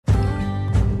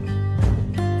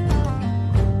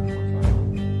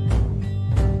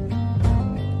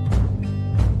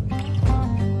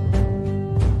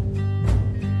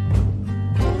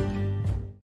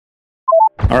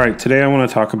All right, today I want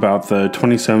to talk about the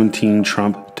 2017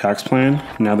 Trump tax plan.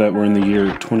 Now that we're in the year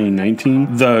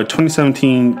 2019, the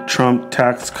 2017 Trump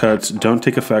tax cuts don't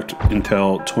take effect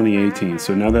until 2018.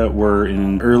 So now that we're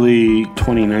in early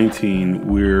 2019,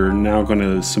 we're now going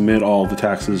to submit all the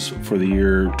taxes for the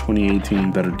year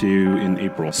 2018 that are due in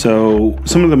April. So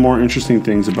some of the more interesting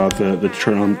things about the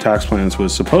Trump tax plans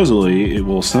was supposedly it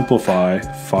will simplify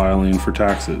filing for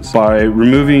taxes by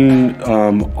removing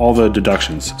all the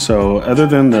deductions. So other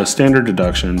than the standard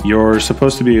deduction, you're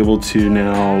supposed to be able to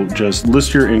now just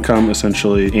list your income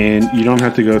essentially, and you don't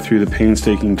have to go through the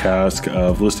painstaking task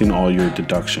of listing all your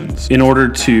deductions in order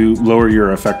to lower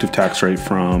your effective tax rate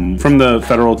from the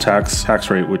federal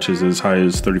tax rate, which is as high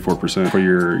as 34% for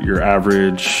your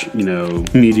average,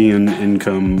 median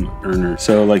income earner.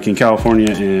 So like in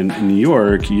California and New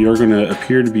York, you're going to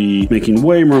appear to be making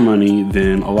way more money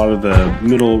than a lot of the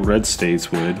middle red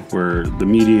states would, where the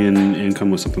median income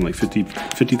was something like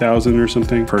 50,000 or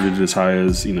something. I've heard it as high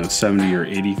as 70 or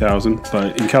 80,000.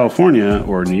 But in California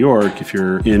or New York, if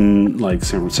you're in like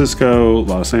San Francisco,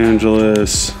 Los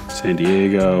Angeles, San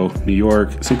Diego, New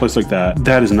York, someplace like that,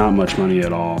 that is not much money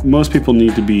at all. Most people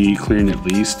need to be clearing at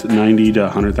least $90,000 to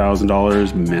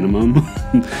 $100,000 minimum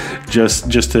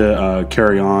just to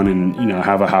carry on and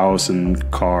have a house and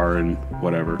car and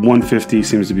whatever. 150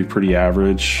 seems to be pretty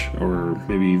average, or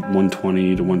maybe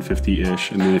 120 to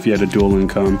 150-ish. And then if you had a dual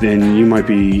income, then you might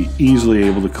be easily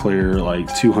able to clear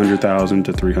like 200,000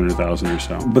 to 300,000 or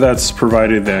so. But that's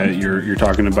provided that you're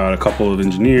talking about a couple of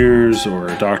engineers or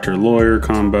a doctor-lawyer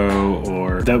combo,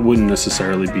 or that wouldn't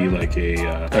necessarily be like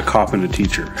a cop and a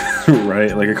teacher,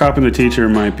 right? Like a cop and a teacher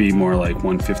might be more like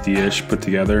 150-ish put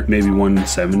together, maybe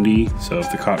 170. So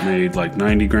if the cop made like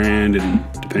 90 grand, and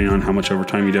depending on how much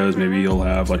overtime he does, maybe he'll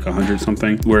have like 100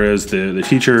 something. Whereas the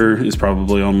teacher is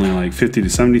probably only like 50 to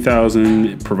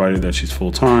 70,000, provided that she's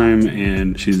full time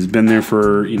and she's been there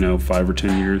for 5 or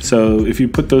 10 years. So if you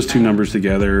put those two numbers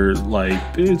together, like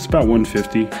it's about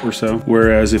 150 or so.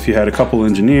 Whereas if you had a couple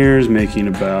engineers making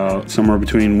about somewhere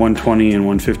between 120 and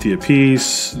 150 a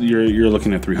piece, you're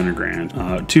looking at 300 grand,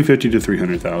 250 to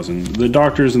 300,000. The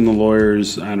doctors and the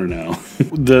lawyers, I don't know.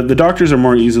 The doctors are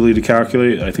more easily to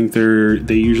calculate. I think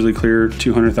they usually clear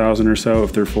 200,000 or so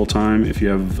if they're full time. If you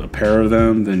have a pair of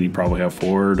them, then you probably have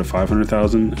 400,000 to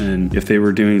 500,000. And if they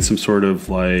were doing some sort of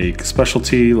like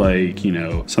specialty, like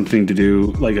something to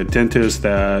do like a dentist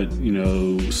that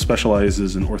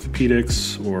specializes in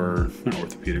orthopedics, or not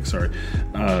orthopedics, sorry,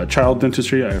 child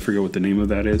dentistry, I forget what the name of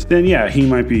that is, then yeah, he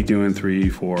might be doing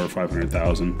 300,000, 400,000,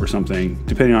 500,000 or something,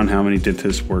 depending on how many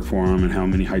dentists work for him and how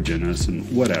many hygienists and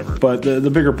whatever. But the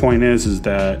bigger point is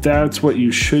that that's what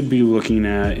you should be looking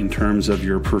at in terms of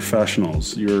your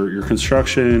professionals, your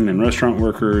construction and restaurant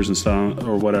workers and stuff,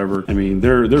 or whatever. I mean,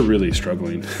 they're really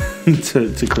struggling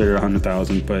to clear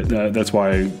 100,000, but that's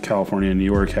why California and New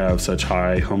York have such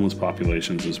high homeless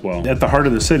populations as well. At the heart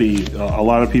of the city, a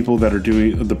lot of people that are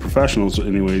doing, the professionals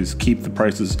anyways, keep the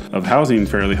prices of housing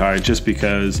fairly high just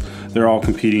because they're all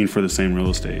competing for the same real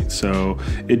estate. So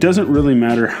it doesn't really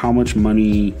matter how much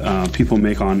money people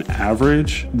make on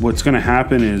average. What's going to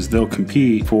happen is they'll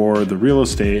compete for the real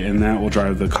estate, and that will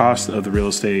drive the cost of the real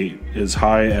estate as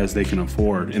high as they can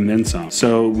afford, and then some.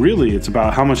 So really, it's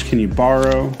about how much can you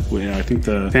borrow. I think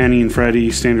the Fannie and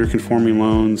Freddie standard conforming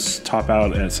loans top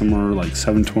out at somewhere like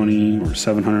 720 or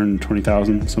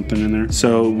 720,000, something in there.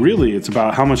 So really, it's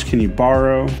about how much can you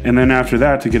borrow, and then after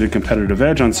that, to get a competitive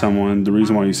edge on someone, the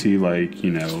reason why you see like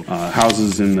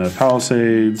houses in the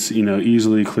Palisades,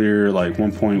 easily clear like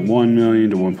 1.1 million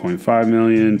to 1.5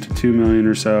 million to 2 million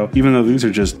or so, even though these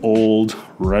are just old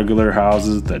regular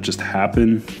houses that just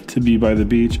happen to be by the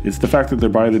beach. It's the fact that they're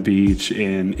by the beach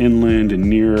and inland and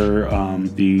near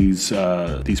these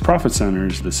profit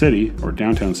centers, the city or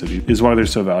downtown city, is why they're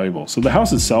so valuable. So the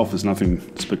house itself is nothing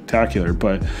spectacular,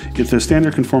 but if the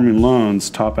standard conforming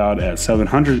loans top out at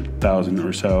 700,000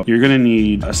 or so, you're going to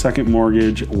need a second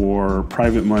mortgage or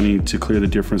private money to clear the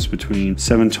difference between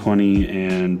 720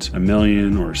 and a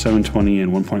million, or 720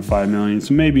 and 1.5 million.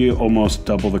 So maybe almost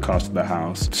double the cost of the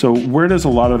house. So where does a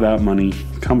lot of that money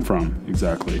come from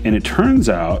exactly? And it turns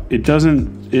out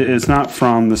it's not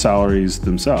from the salaries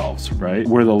themselves, right?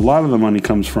 Where a lot of the money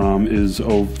comes from is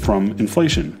from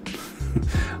inflation.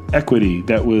 Equity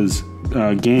that was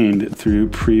gained through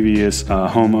previous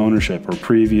home ownership or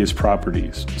previous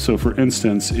properties. So for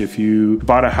instance, if you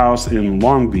bought a house in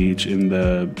Long Beach in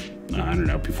the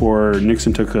before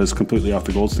Nixon took us completely off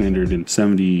the gold standard in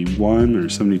 71 or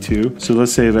 72. So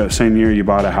let's say that same year you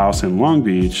bought a house in Long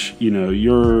Beach, you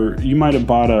might have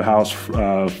bought a house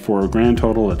for a grand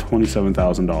total of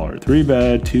 $27,000. 3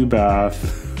 bed, 2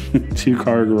 bath,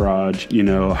 2-car garage,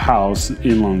 house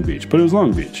in Long Beach, but it was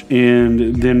Long Beach.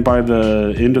 And then by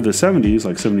the end of the 70s,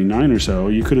 like 79 or so,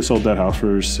 you could have sold that house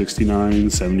for $69,000,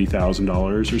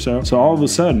 $70,000 or so. So all of a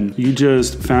sudden, you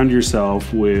just found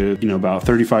yourself with, about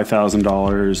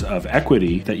 $35,000 of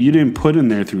equity that you didn't put in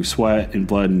there through sweat and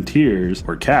blood and tears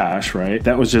or cash, right?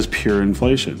 That was just pure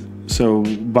inflation. So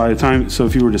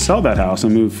if you were to sell that house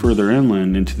and move further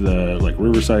inland into the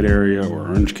Riverside area or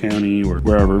Orange County or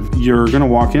wherever, you're going to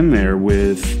walk in there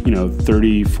with,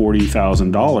 $30,000,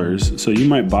 $40,000. So you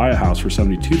might buy a house for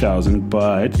 $72,000,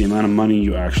 but the amount of money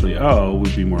you actually owe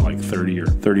would be more like $30,000 or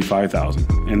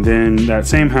 $35,000. And then that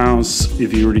same house,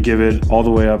 if you were to give it all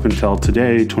the way up until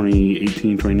today,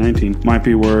 2018, 2019, might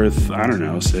be worth, I don't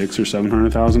know, $600,000 or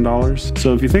 $700,000.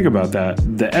 So if you think about that,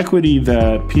 the equity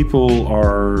that people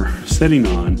are sitting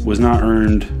on was not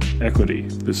earned equity.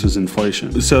 This was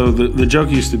inflation. So the joke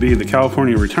used to be the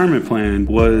California retirement plan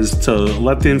was to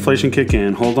let the inflation kick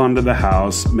in, hold on to the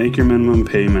house, make your minimum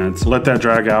payments, let that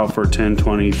drag out for 10,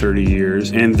 20, 30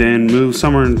 years, and then move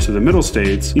somewhere into the middle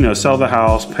states, sell the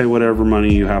house, pay whatever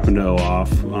money you happen to owe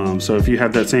off. So if you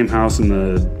had that same house in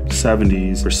the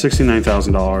 70s for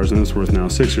 $69,000 and it's worth now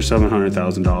 $600,000 or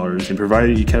 $700,000, and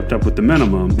provided you kept up with the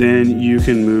minimum, then you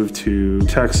can move to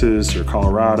Texas or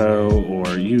Colorado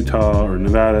or Utah or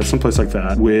Nevada, someplace like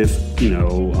that, with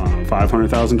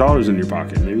 $500,000 in your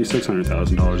pocket, maybe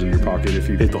 $600,000 in your pocket if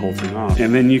you hit the whole thing off.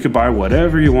 And then you could buy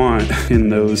whatever you want in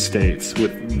those states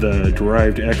with the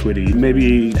derived equity.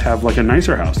 Maybe have a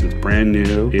nicer house that's brand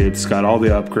new, it's got all the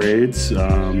upgrades,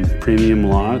 premium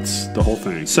lots, the whole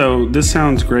thing. So this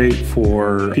sounds great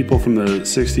for people from the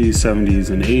 60s, 70s,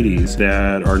 and 80s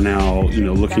that are now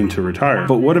looking to retire.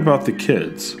 But what about the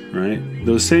kids, right?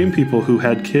 Those same people who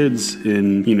had kids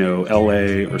in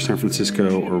LA or San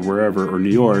Francisco or wherever, or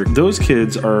New York, those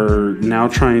kids are now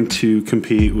trying to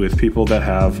compete with people that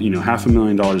have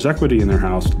 $500,000 equity in their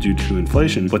house due to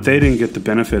inflation, but they didn't get the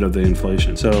benefit of the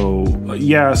inflation. So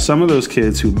yeah, some of those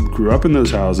kids who grew up in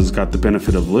those houses got the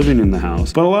benefit of living in the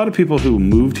house, but a lot of people who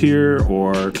moved here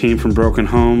or came from broken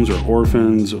homes or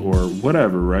orphans or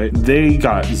whatever, right? They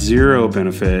got zero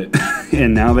benefit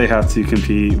and now they have to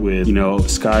compete with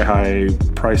sky high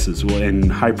prices and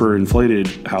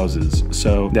hyperinflated houses.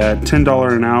 So that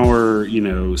 $10 an hour,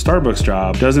 Starbucks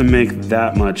job doesn't make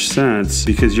that much sense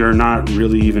because you're not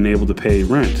really even able to pay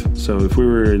rent. So if we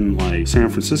were in San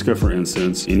Francisco, for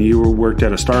instance, and you worked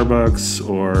at a Starbucks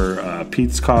or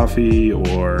Pete's Coffee,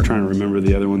 or I'm trying to remember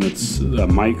the other one that's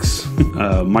Mike's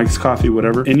Coffee,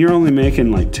 whatever, and you're only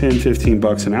making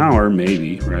 $10-15 an hour,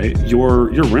 maybe, right? Your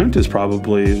rent is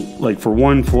probably for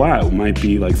one flat might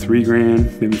be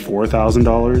 $3,000, maybe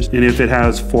 $4,000. And if it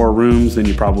has 4 rooms, then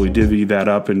you probably divvy that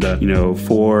up into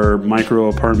 4 micro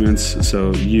apartments.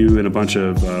 So you and a bunch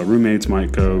of roommates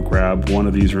might go grab one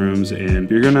of these rooms, and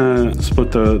you're gonna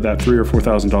split that $3,000 or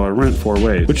 $4,000 rent 4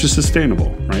 ways, which is sustainable,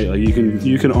 right?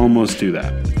 You can almost do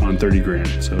that on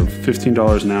 $30,000. So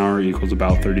 $15 an hour equals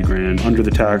about $30,000 under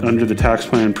the tax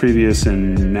plan previous,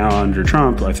 and now under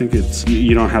Trump, I think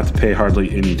you don't have to pay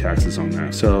hardly any taxes on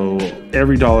that. So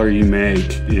every dollar you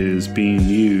make is being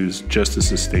used just to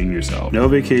sustain yourself. No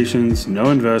vacations, no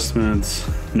investments,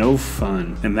 no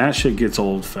fun. And that shit gets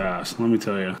old fast, let me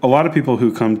tell you. A lot of people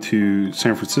who come to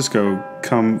San Francisco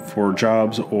come for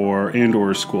jobs or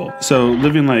school. So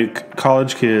living like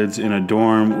college kids in a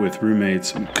dorm with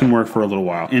roommates can work for a little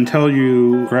while until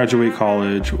you graduate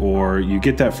college or you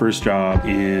get that first job,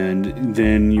 and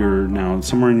then you're now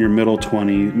somewhere in your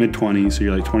mid-20s, so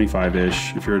you're like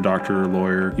 25-ish. If you're a doctor or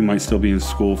lawyer, you might still be in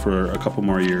school for a couple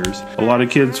more years. A lot of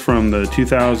kids from the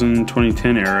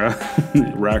 2010 era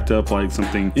racked up like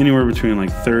something anywhere between like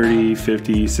 $30,000,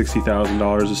 $50,000,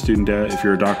 $60,000 of student debt. If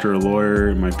you're a doctor or lawyer,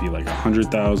 it might be like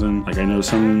 $100,000. Like I know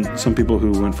some people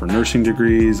who went for nursing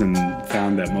degrees and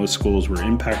found that most schools were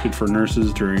impacted for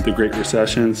nurses during the Great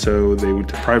Recession, so they went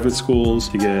to private schools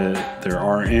to get their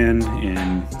RN,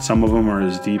 and some of them are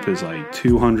as deep as like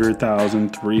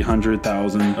 $200,000,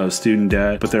 $300,000 of student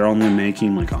debt, but they're only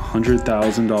making like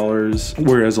 $100,000.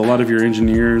 Whereas a lot of your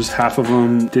engineers, half of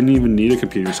them didn't even need a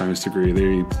computer science degree.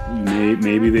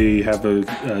 Maybe they have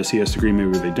a CS degree,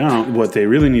 maybe they don't. What they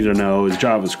really need to know is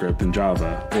JavaScript and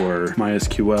Java or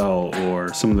MySQL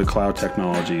or some of the cloud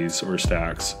technologies or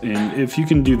stacks. And if you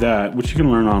can do that, which you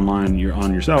can learn online, you're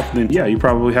on yourself, then yeah, you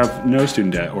probably have no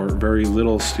student debt or very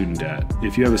little student debt.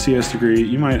 If you have a CS degree,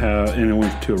 you might have, and it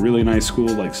went to a really nice school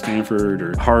like Stanford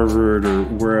or Harvard or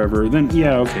wherever, then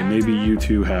yeah, okay, maybe you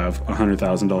too have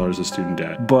 $100,000 of student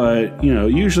debt. But, you know,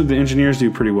 usually the engineers do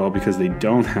pretty well because they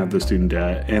don't have the student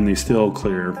debt and they still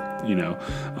clear, you know,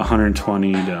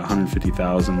 120 to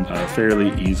 150,000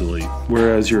 fairly easily.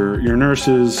 Whereas your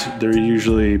nurses, they're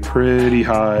usually pretty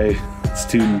high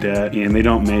student debt and they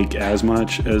don't make as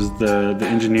much as the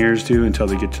engineers do until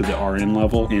they get to the RN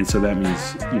level. And so that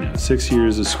means, you know, 6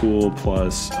 years of school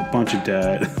plus a bunch of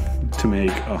debt to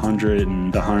make $100,000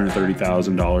 and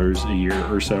 $130,000 a year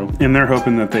or so. And they're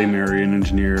hoping that they marry an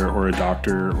engineer or a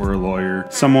doctor or a lawyer,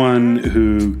 someone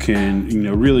who can, you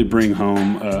know, really bring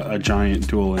home a giant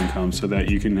dual income so that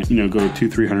you can, you know, go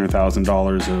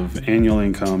 $200,000-$300,000 of annual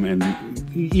income and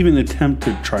even attempt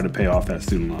to try to pay off that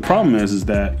student loan. The problem is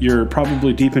that you're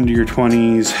probably deep into your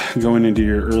 20s, going into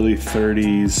your early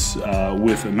 30s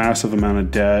with a massive amount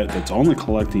of debt that's only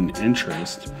collecting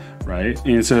interest. Right?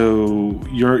 And so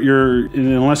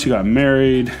unless you got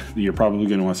married, you're probably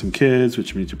going to want some kids,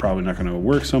 which means you're probably not going to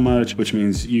work so much, which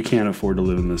means you can't afford to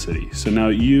live in the city. So now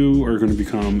you are going to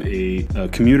become a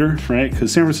commuter, right?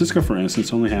 Because San Francisco, for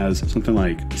instance, only has something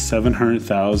like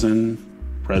 700,000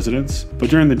 residents, but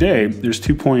during the day there's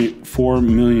 2.4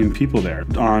 million people there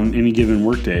on any given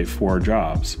workday for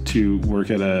jobs, to work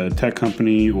at a tech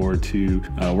company or to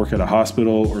work at a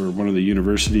hospital or one of the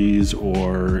universities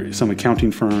or some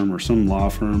accounting firm or some law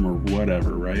firm or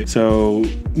whatever, right? So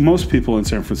most people in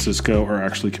San Francisco are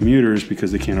actually commuters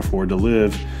because they can't afford to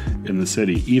live in the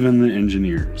city, even the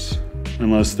engineers.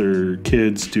 Unless they're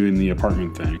kids doing the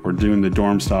apartment thing or doing the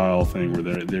dorm style thing where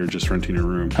they're just renting a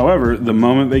room. However, the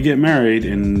moment they get married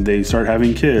and they start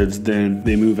having kids, then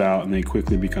they move out and they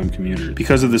quickly become commuters.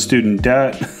 Because of the student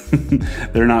debt,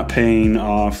 they're not paying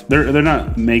off, they're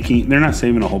not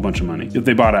saving a whole bunch of money. If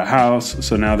they bought a house,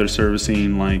 so now they're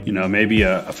servicing like, you know, maybe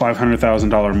a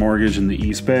 $500,000 mortgage in the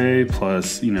East Bay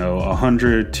plus, you know,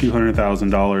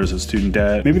 $200,000 of student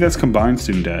debt. Maybe that's combined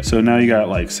student debt. So now you got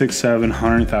like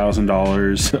 $600,000-$700,000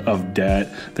 of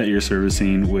debt that you're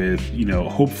servicing with, you know,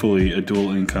 hopefully a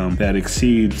dual income that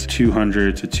exceeds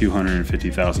 $200,000 to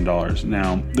 $250,000.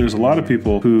 Now, there's a lot of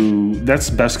people who, that's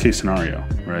best case scenario,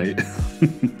 right?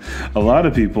 A lot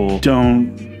of people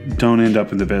don't end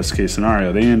up in the best case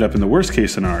scenario. They end up in the worst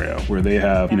case scenario where they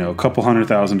have, you know, a couple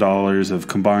 $100,000 of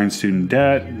combined student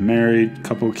debt, married,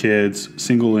 couple of kids,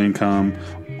 single income,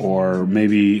 or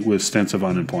maybe with stints of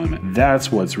unemployment.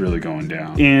 That's what's really going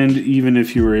down. And even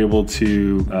if you were able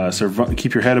to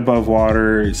keep your head above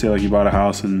water, say like you bought a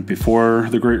house before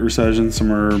the Great Recession,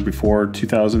 somewhere before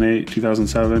 2008,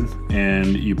 2007,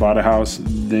 and you bought a house,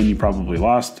 then you probably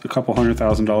lost a couple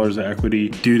 $100,000 of equity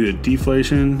due to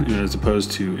deflation as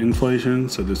opposed to inflation.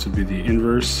 So this would be the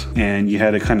inverse. And you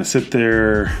had to kind of sit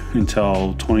there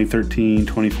until 2013,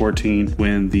 2014,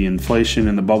 when the inflation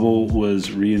and the bubble was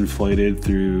reinflated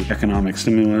through economic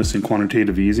stimulus and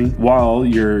quantitative easing, while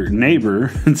your neighbor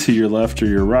to your left or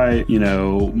your right, you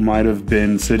know, might have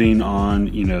been sitting on,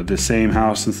 you know, the same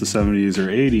house since the 70s or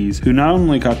 80s, who not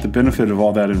only got the benefit of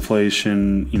all that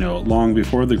inflation, you know, long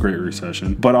before the Great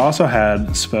Recession, but also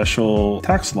had special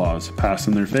tax laws passed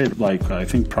in their favor. Like I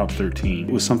think Prop 13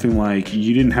 was something like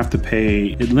you didn't have to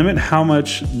pay, it limit how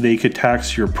much they could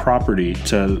tax your property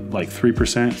to like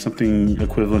 3%, something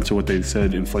equivalent to what they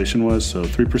said inflation was. So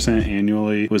 3%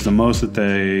 annually was the most that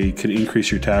they could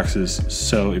increase your taxes.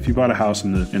 So if you bought a house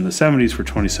in the 70s for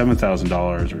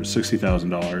 $27,000 or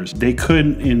 $60,000, they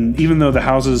could, even though the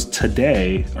houses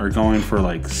today are going for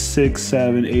like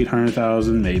 $600,000, $700,000,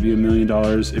 $800,000, maybe $1 million.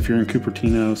 If you're in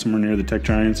Cupertino, somewhere near the tech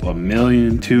giants, $1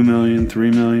 million, $2 million,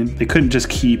 $3 million. They couldn't just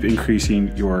keep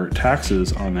increasing your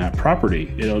taxes on that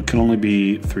property. It can only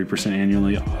be 3%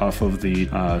 annually off of the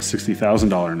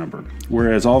 $60,000 number.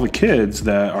 Whereas all the kids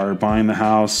that are buying the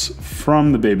house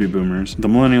from the baby boomers, the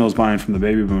millennials buying from the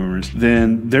baby boomers,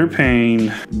 then they're paying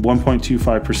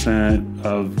 1.25%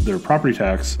 of their property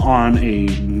tax on a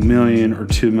 $1 million or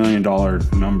 $2 million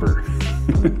number.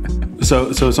 So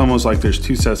it's almost like there's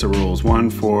two sets of rules, one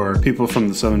for people from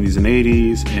the 70s and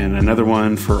 80s and another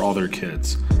one for all their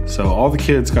kids. So all the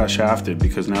kids got shafted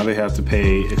because now they have to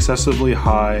pay excessively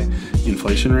high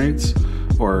inflation rates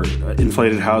or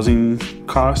inflated housing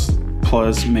costs,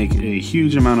 plus make a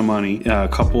huge amount of money,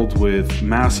 coupled with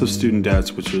massive student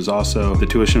debts, which was also, the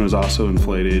tuition was also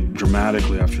inflated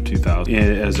dramatically after 2000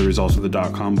 as a result of the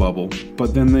dot-com bubble.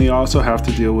 But then they also have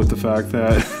to deal with the fact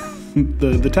that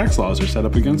the tax laws are set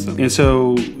up against them. And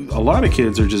so a lot of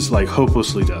kids are just like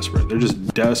hopelessly desperate. They're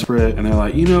just desperate, and they're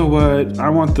like, you know what? I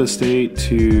want the state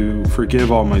to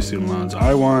forgive all my student loans.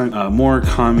 I want more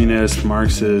communist,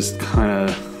 Marxist kind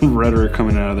of rhetoric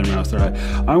coming out of their mouths. They're like,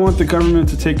 I want the government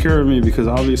to take care of me because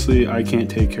obviously I can't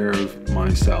take care of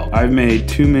myself. I've made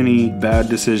too many bad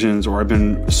decisions, or I've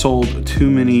been sold too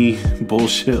many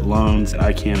bullshit loans that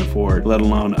I can't afford, let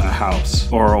alone a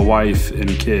house or a wife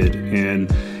and a kid. And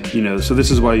so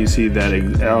this is why you see that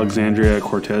Alexandria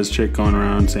Cortez chick going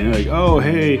around saying like, oh,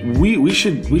 hey, we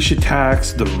should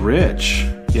tax the rich.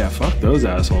 Yeah, fuck those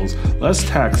assholes. Let's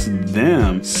tax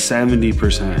them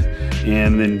 70%.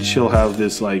 And then she'll have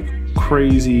this like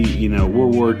crazy,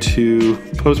 World War II,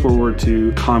 post-World War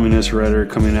II communist rhetoric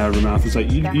coming out of her mouth. It's like,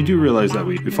 you do realize that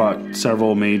we fought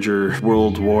several major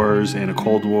world wars and a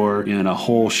Cold War and a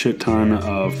whole shit ton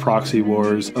of proxy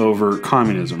wars over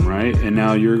communism, right? And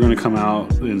now you're going to come out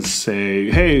and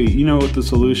say, hey, you know what the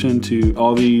solution to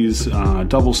all these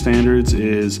double standards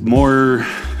is? More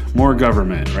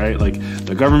government, right? Like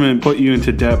the government put you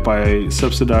into debt by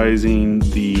subsidizing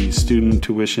the student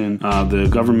tuition. The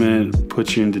government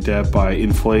puts you into debt by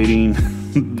inflating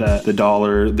the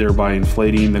dollar, thereby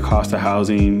inflating the cost of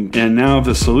housing. And now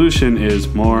the solution is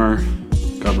more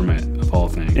government, of all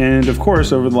things. And of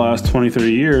course, over the last 20,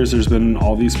 30 years, there's been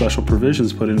all these special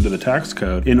provisions put into the tax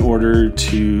code in order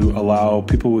to allow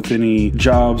people with any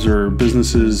jobs or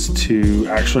businesses to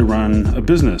actually run a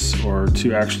business or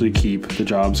to actually keep the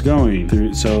jobs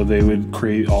going. So they would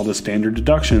create all the standard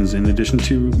deductions in addition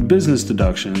to business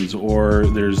deductions, or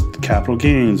there's capital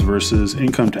gains versus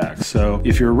income tax. So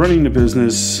if you're running a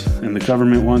business and the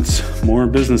government wants more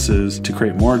businesses to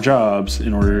create more jobs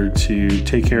in order to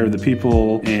take care of the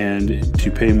people and to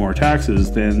pay more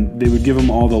taxes, then they would give them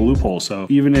all the loopholes. So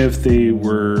even if they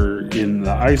were in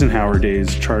the Eisenhower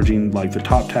days charging like the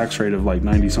top tax rate of like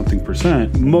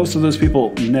 90-something%, most of those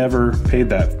people never paid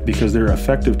that because their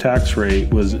effective tax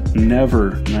rate was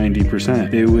never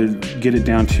 90%. They would get it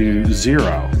down to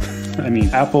zero. I mean,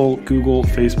 Apple, Google,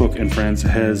 Facebook, and friends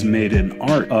has made an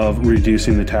art of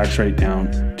reducing the tax rate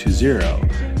down to zero.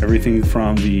 Everything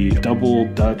from the double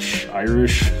Dutch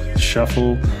Irish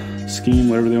shuffle scheme,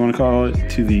 whatever they want to call it,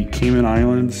 to the Cayman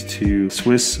Islands, to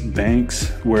Swiss banks,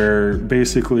 where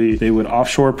basically they would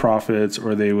offshore profits,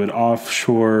 or they would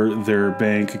offshore their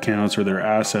bank accounts or their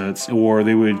assets, or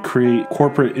they would create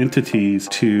corporate entities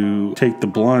to take the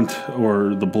blunt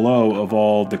or the blow of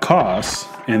all the costs,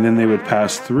 and then they would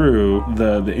pass through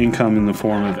the income in the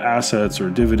form of assets or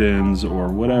dividends or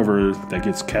whatever that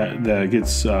gets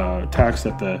taxed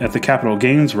at the capital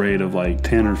gains rate of like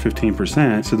 10 or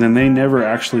 15%. So then they never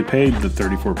actually paid the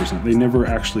 34%. They never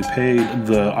actually paid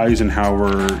the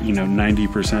Eisenhower,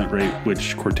 90% rate,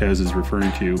 which Cortez is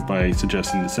referring to by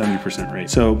suggesting the 70% rate.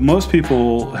 So most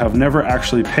people have never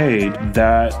actually paid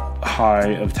that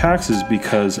high of taxes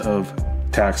because of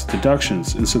tax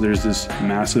deductions. And so there's this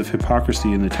massive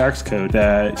hypocrisy in the tax code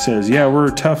that says, yeah, we're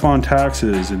tough on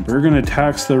taxes and we're going to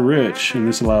tax the rich. And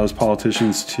this allows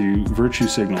politicians to virtue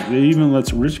signal. It even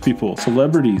lets rich people,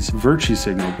 celebrities, virtue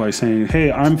signal by saying,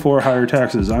 hey, I'm for higher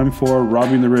taxes. I'm for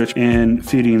robbing the rich and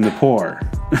feeding the poor.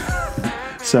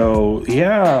 So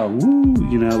yeah,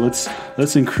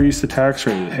 let's increase the tax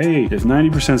rate. Hey, if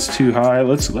 90% is too high,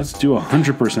 let's do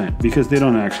 100%, because they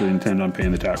don't actually intend on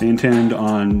paying the tax. They intend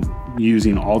on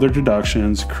using all their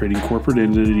deductions, creating corporate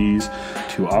entities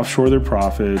to offshore their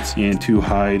profits and to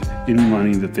hide any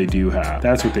money that they do have.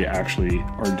 That's what they actually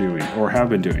are doing or have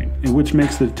been doing, which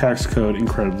makes the tax code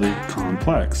incredibly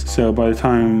complex. So by the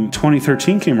time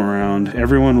 2013 came around,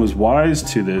 everyone was wise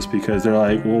to this, because they're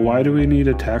like, well, why do we need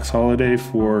a tax holiday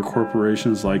for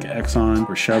corporations like Exxon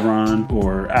or Chevron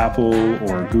or Apple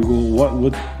or Google?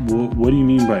 What do you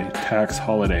mean by tax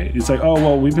holiday? It's like, oh,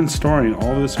 well, we've been storing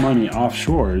all this money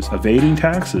offshores, evading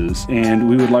taxes, and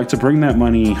we would like to bring that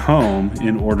money home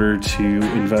in order to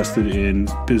invest it in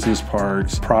business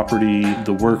parks, property,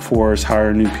 the workforce,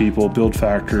 hire new people, build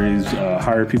factories,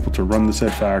 hire people to run the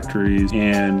said factories,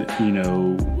 and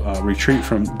retreat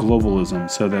from globalism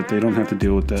so that they don't have to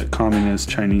deal with the communist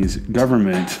Chinese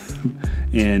government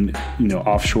and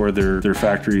offshore their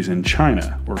factories in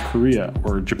China or Korea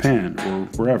or Japan or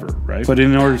wherever, right? But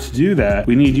in order to do that,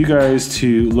 we need you guys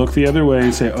to look the other way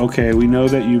and say, okay, we know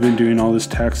that you've been doing all this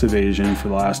tax evasion for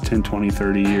the last 10, 20,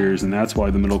 30 years, and that's why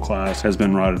the middle class has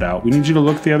been rotted out. We need you to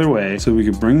look the other way so we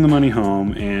could bring the money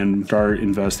home and start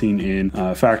investing in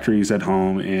factories at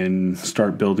home and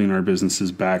start building our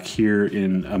businesses back here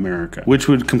in America, which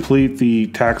would complete the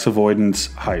tax avoidance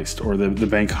heist or the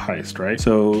bank heist, right?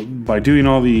 So by doing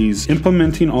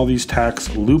implementing all these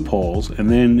tax loopholes and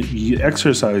then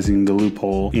exercising the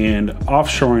loophole and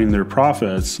offshoring their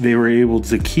profits, they were able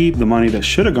to keep the money that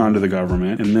should have gone to the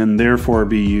government and then therefore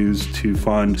be used to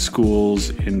fund schools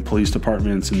and police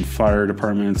departments and fire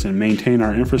departments and maintain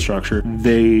our infrastructure.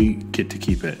 They get to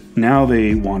keep it. Now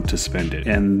they want to spend it,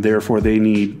 and therefore they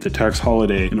need the tax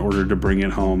holiday in order to bring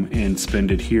it home and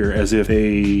spend it here, as if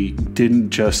they didn't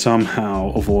just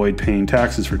somehow avoid paying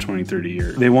taxes for 20, 30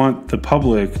 years. They want the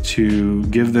public to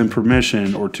give them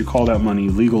permission or to call that money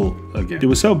legal again. It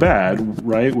was so bad,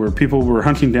 right, where people were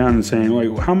hunting down and saying,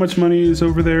 like, how much money is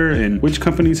over there and which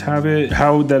companies have it,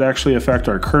 how would that actually affect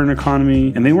our current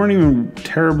economy? And they weren't even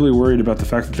terribly worried about the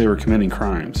fact that they were committing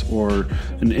crimes or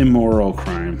an immoral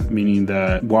crime, meaning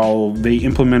that while they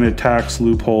implemented tax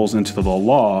loopholes into the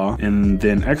law and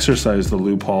then exercised the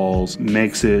loopholes,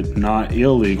 makes it not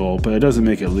illegal, but it doesn't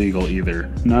make it legal either.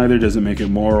 Neither does it make it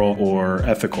moral or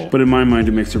ethical. But in my mind,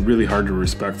 it makes it really hard to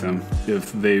respect them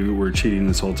if they were cheating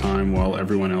this whole time while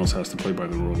everyone else has to play by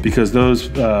the rules. Because those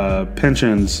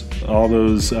pensions, all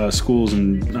those schools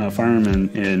and firemen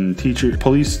and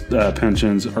police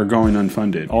pensions are going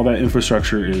unfunded. All that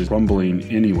infrastructure is crumbling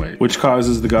anyway, which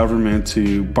causes the government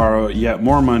to borrow yet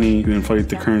more money to inflate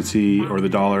the currency or the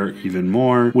dollar even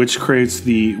more, which creates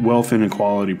the wealth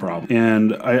inequality problem.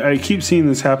 And I keep seeing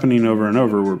this happening over and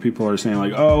over where people are saying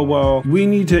like, oh, well, we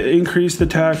need to increase the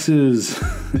taxes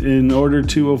in order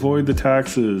to avoid the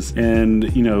taxes.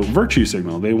 And, you know, virtue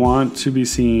signal. They want to be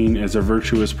seen as a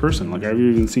virtuous person. Like I've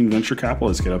even seen venture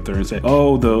capitalists get up there and say,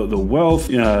 oh, the wealth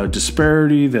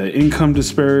disparity, the income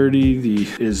disparity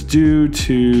is due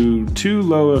to too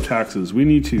low of taxes. We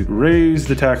need to raise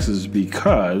the taxes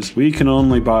because we can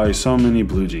only buy so many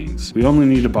blue jeans. We only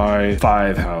need to buy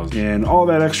 5 houses. And all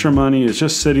that extra money is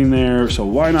just sitting there, so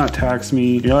why not tax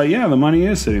me? You're like, yeah, the money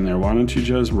is sitting there. Why don't you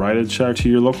just write a check to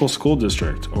your local school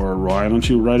district? Or why don't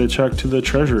you write a check to the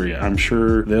treasury? I'm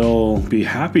sure they'll be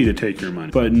happy to take your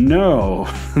money. But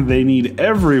no, they need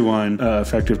everyone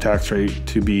effective tax rate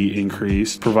to be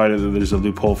increased, provided that there's a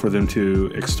loophole for them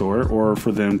to extort or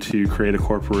for them to create a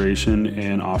corporation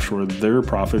and offshore their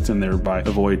profits and thereby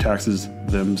avoid taxes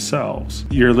themselves.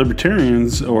 Your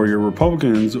libertarians or your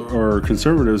Republicans or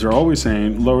conservatives are always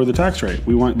saying lower the tax rate.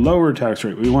 We want lower tax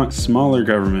rate. We want smaller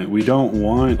government. We don't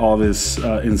want all this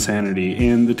insanity.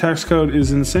 And the tax code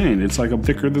is insane. It's like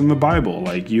thicker than the Bible.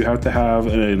 Like you have to have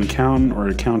an accountant or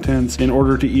accountants in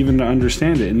order to even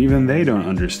understand it. And even they don't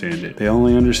understand it. They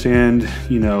only understand,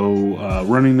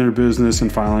 running their business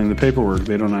and filing the paperwork.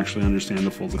 They don't actually understand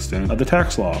the full extent of the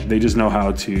tax law. They just know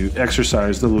how to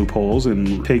exercise the loopholes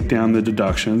and take down the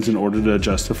deductions in order to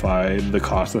justify the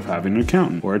cost of having an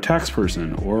accountant or a tax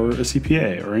person or a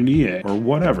CPA or an EA or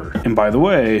whatever. And by the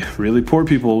way, really poor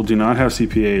people do not have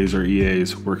CPAs or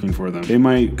EAs working for them. They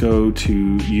might go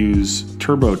to use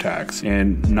TurboTax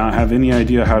and not have any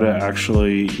idea how to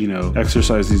actually,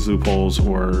 exercise these loopholes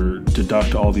or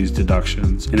deduct all these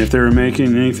deductions. And if they're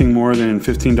making anything more than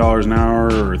 $15 an hour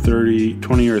or $20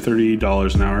 or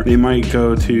 $30 an hour, they might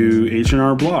go to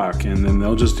H&R Block and then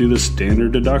they'll just do the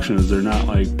standard deductions. They're not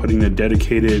like putting a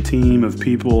dedicated team of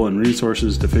people and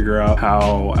resources to figure out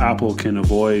how Apple can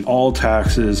avoid all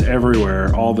taxes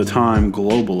everywhere all the time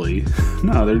globally.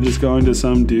 No, they're just going to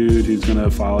some dude who's going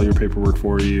to file your paperwork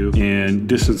for you and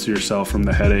distance yourself from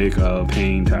the headache of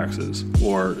paying taxes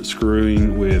or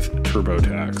screwing with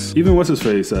TurboTax. Even what's his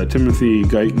face, Timothy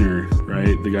Geithner,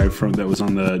 right? The guy that was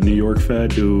on the New York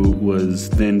Fed who was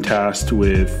then tasked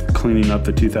with cleaning up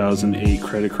the 2008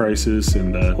 credit crisis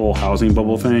and the whole housing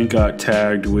bubble thing, got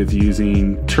tagged with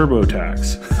using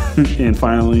TurboTax and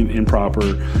filing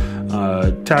improper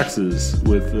taxes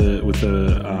with the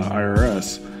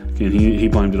IRS. And he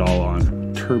blamed it all on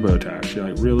TurboTax. You're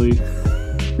like,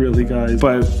 really, guys?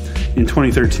 But in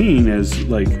 2013, as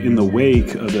like in the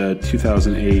wake of the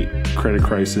 2008 credit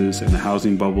crisis and the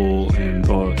housing bubble and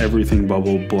everything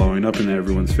bubble blowing up in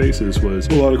everyone's faces, was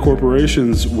a lot of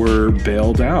corporations were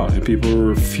bailed out and people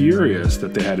were furious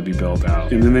that they had to be bailed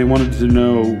out. And then they wanted to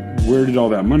know, where did all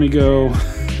that money go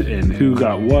and who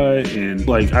got what? And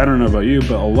like, I don't know about you,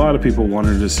 but a lot of people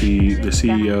wanted to see the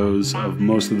CEOs of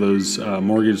most of those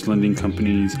mortgage lending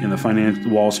companies and the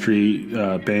Wall Street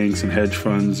banks and hedge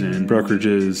funds and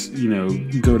brokerages,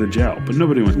 go to jail. But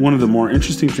nobody went. One of the more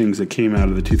interesting things that came out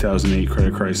of the 2008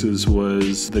 credit crisis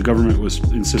was the government was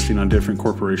insisting on different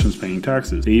corporations paying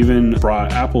taxes. They even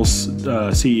brought Apple's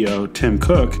CEO, Tim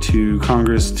Cook, to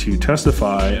Congress to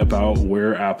testify about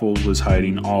where Apple was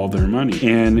hiding all their money.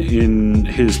 And in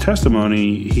his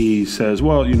testimony, he says,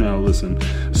 well, listen,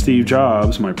 Steve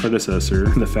Jobs, my predecessor,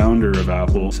 the founder of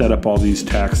Apple, set up all these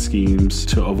tax schemes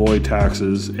to avoid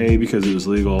taxes, A, because it was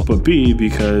legal, but B,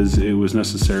 because it was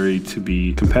necessary to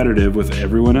be competitive with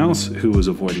everyone else who was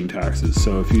avoiding taxes.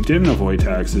 So if you didn't avoid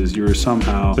taxes, you were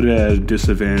somehow put at a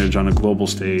disadvantage on a global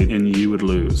stage and you would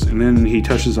lose. And then he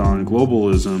touches on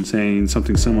globalism, saying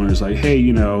something similar is like, hey,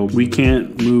 we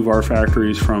can't move our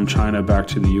factories from China back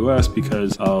to the US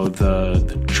because of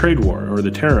the trade war or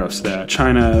the tariffs that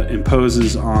China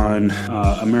imposes on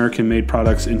American-made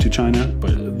products into China,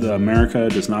 but America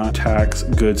does not tax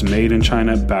goods made in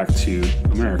China back to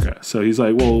America. So he's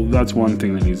like, well, that's one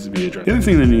thing that needs to be addressed. The other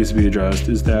thing that needs to be addressed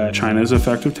is that China's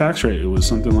effective tax rate, it was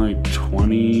something like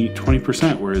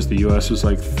 20%, whereas the US was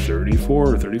like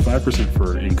 34 or 35%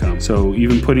 for income. So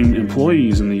even putting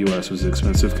employees in the US was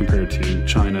expensive compared to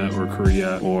China or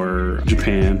Korea or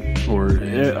Japan or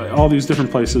all these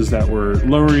different places that were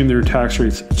lowering their tax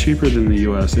rates cheaper than the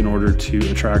US in order to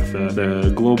attract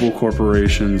the global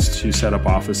corporations to set up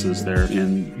offices there.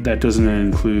 And that doesn't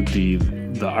include the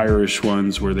Irish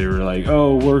ones where they were like,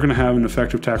 oh, we're going to have an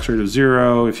effective tax rate of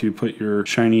 0 if you put your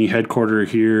shiny headquarter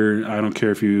here. I don't care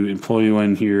if you employ you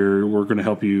in here. We're going to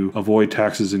help you avoid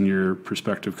taxes in your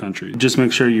prospective country. Just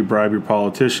make sure you bribe your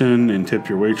politician and tip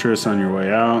your waitress on your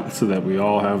way out so that we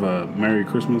all have a Merry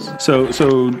Christmas.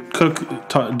 So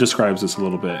Cook describes this a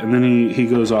little bit, and then he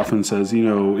goes off and says,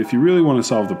 if you really want to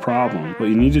solve the problem, what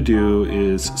you need to do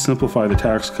is simplify the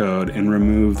tax code and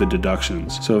remove the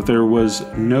deductions. So if there was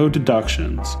no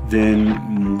deduction,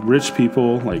 then rich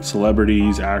people like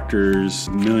celebrities, actors,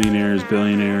 millionaires,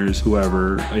 billionaires,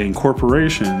 whoever, and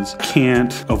corporations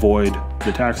can't avoid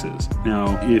the taxes.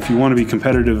 Now, if you want to be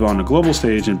competitive on a global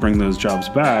stage and bring those jobs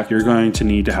back, you're going to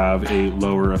need to have a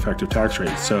lower effective tax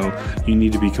rate. So you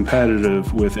need to be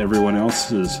competitive with everyone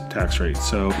else's tax rate.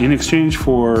 So in exchange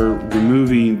for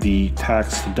removing the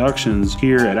tax deductions,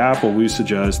 here at Apple, we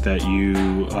suggest that you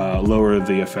lower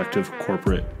the effective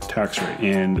corporate tax rate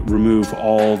and remove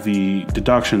all the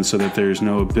deductions so that there's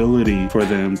no ability for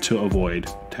them to avoid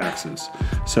taxes.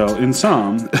 So in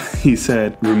sum, he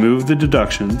said, remove the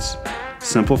deductions,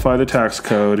 simplify the tax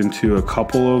code into a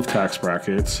couple of tax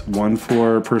brackets, one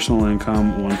for personal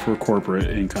income, one for corporate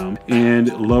income,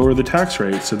 and lower the tax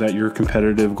rate so that you're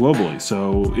competitive globally.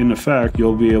 So in effect,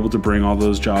 you'll be able to bring all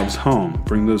those jobs home,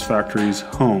 bring those factories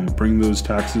home, bring those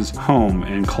taxes home,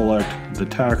 and collect the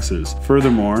taxes.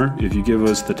 Furthermore, if you give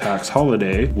us the tax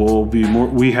holiday, we'll be more,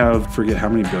 we have, forget how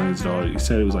many billions of dollars, he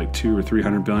said it was like 200 or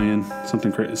 300 billion,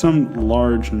 something crazy, some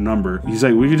large number. He's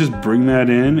like, we could just bring that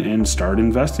in and start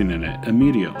investing in it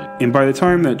immediately. And by the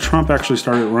time that Trump actually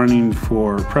started running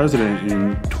for president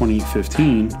in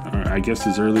 2015, or I guess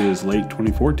as early as late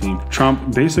 2014,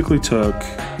 Trump basically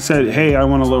said, hey, I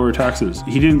want to lower taxes.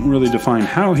 He didn't really define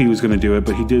how he was going to do it,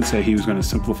 but he did say he was going to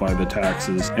simplify the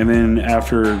taxes. And then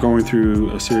after going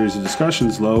through a series of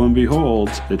discussions, lo and behold,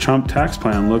 the Trump tax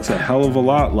plan looks a hell of a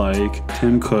lot like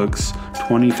Tim Cook's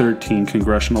 2013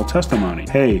 congressional testimony.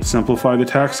 Hey, simplify the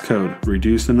tax code,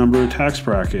 reduce the number of tax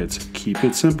brackets, keep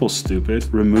it simple, stupid,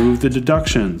 remove the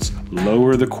deductions,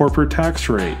 lower the corporate tax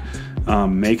rate,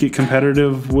 make it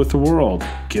competitive with the world,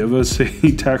 give us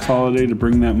a tax holiday to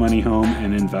bring that money home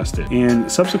and invest it. And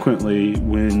subsequently,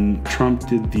 when Trump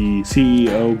did the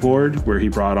CEO board, where he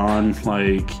brought on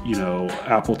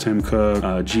Apple Tim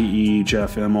Cook, GE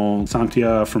Jeff Immelt,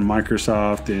 Satya from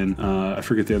Microsoft, and I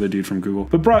forget the other dude from Google,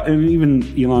 and even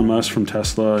Elon Musk from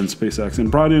Tesla and SpaceX,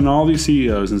 and brought in all these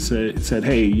CEOs and said,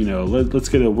 hey, let's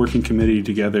get a working committee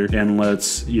together and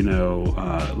let's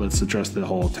address the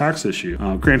whole tax issue.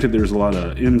 Granted, there's a lot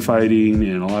of infighting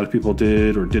and a lot of people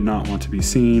did or did not want to be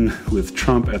seen with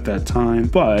Trump at that time,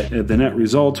 but the net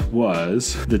result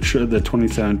was the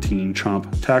 2017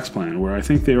 Trump tax plan, where I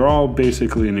think they were all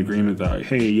basically in agreement that,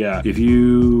 hey, yeah, if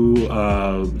you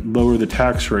lower the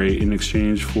tax rate in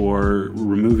exchange for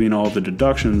removing all the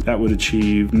deductions, that would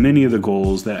achieve many of the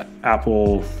goals that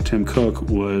Apple Tim Cook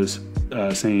was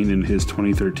saying in his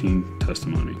 2013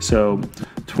 testimony. So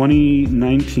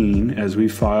 2019, as we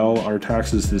file our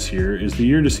taxes this year, is the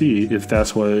year to see if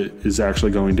that's what is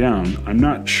actually going down. I'm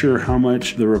not sure how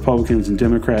much the Republicans and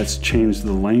Democrats changed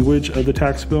the language of the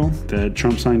tax bill that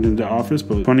Trump signed into office,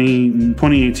 but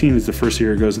 2018 is the first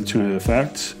year it goes into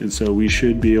effect, and so we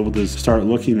should be able to start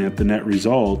looking at the net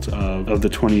result of the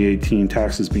 2018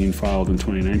 taxes being filed in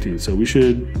 2019. So we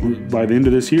should, by the end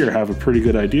of this year, have a pretty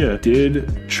good idea.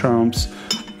 Did Trump's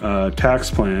tax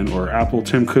plan, or Apple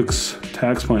Tim Cook's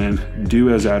tax plan, do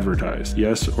as advertised?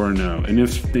 Yes or no? And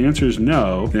if the answer is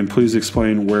no, then please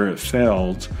explain where it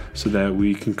failed so that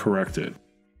we can correct it.